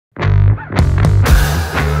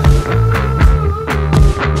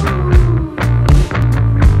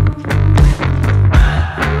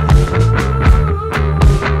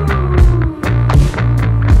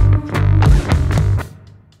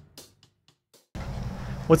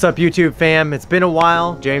What's up YouTube fam? It's been a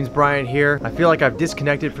while. James Bryant here. I feel like I've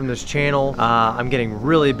disconnected from this channel. I'm getting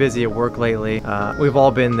really busy at work lately. We've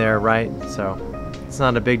all been there, right? So it's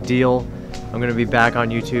not a big deal. I'm gonna be back on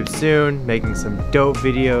YouTube soon, making some dope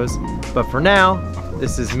videos. But for now,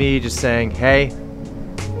 this is me just saying, hey,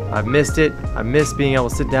 I've missed it. I miss being able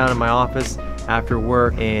to sit down in my office after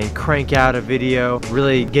work and crank out a video,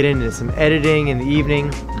 really get into some editing in the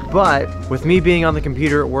evening. But with me being on the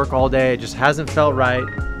computer at work all day, it just hasn't felt right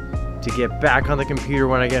to get back on the computer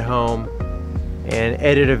when I get home and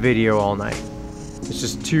edit a video all night. It's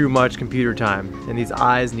just too much computer time, and these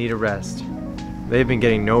eyes need a rest. They've been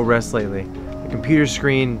getting no rest lately. The computer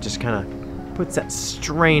screen just kind of puts that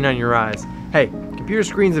strain on your eyes. Hey, computer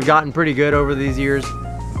screens have gotten pretty good over these years,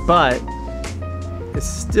 but it's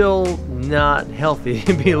still not healthy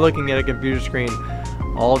to be looking at a computer screen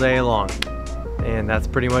all day long. And that's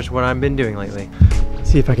pretty much what I've been doing lately. Let's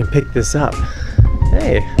see if I can pick this up.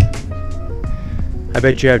 Hey, I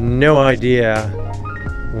bet you have no idea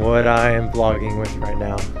what I am vlogging with right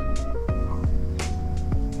now.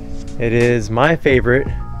 It is my favorite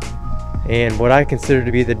and what I consider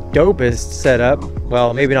to be the dopest setup.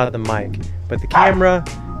 Well, maybe not the mic, but the camera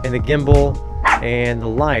and the gimbal and the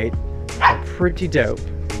light are pretty dope.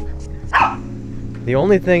 The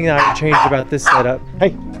only thing that I would change about this setup, hey,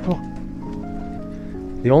 come on.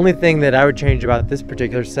 The only thing that I would change about this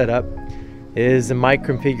particular setup is the mic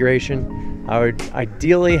configuration. I would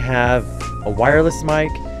ideally have a wireless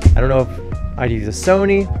mic. I don't know if I'd use a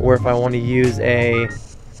Sony or if I want to use a,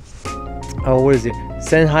 oh, what is it?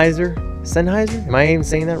 Sennheiser? Sennheiser? Am I even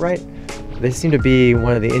saying that right? They seem to be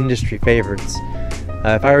one of the industry favorites.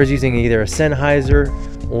 If I was using either a Sennheiser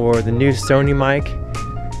or the new Sony mic,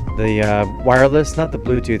 the wireless, not the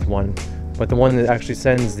Bluetooth one, but the one that actually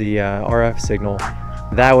sends the RF signal,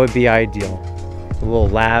 that would be ideal. A little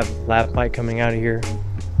lav mic coming out of here,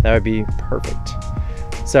 that would be perfect.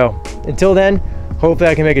 So until then, hopefully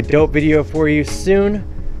I can make a dope video for you soon,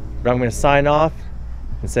 but I'm going to sign off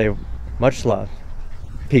and say much love.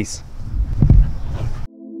 Peace.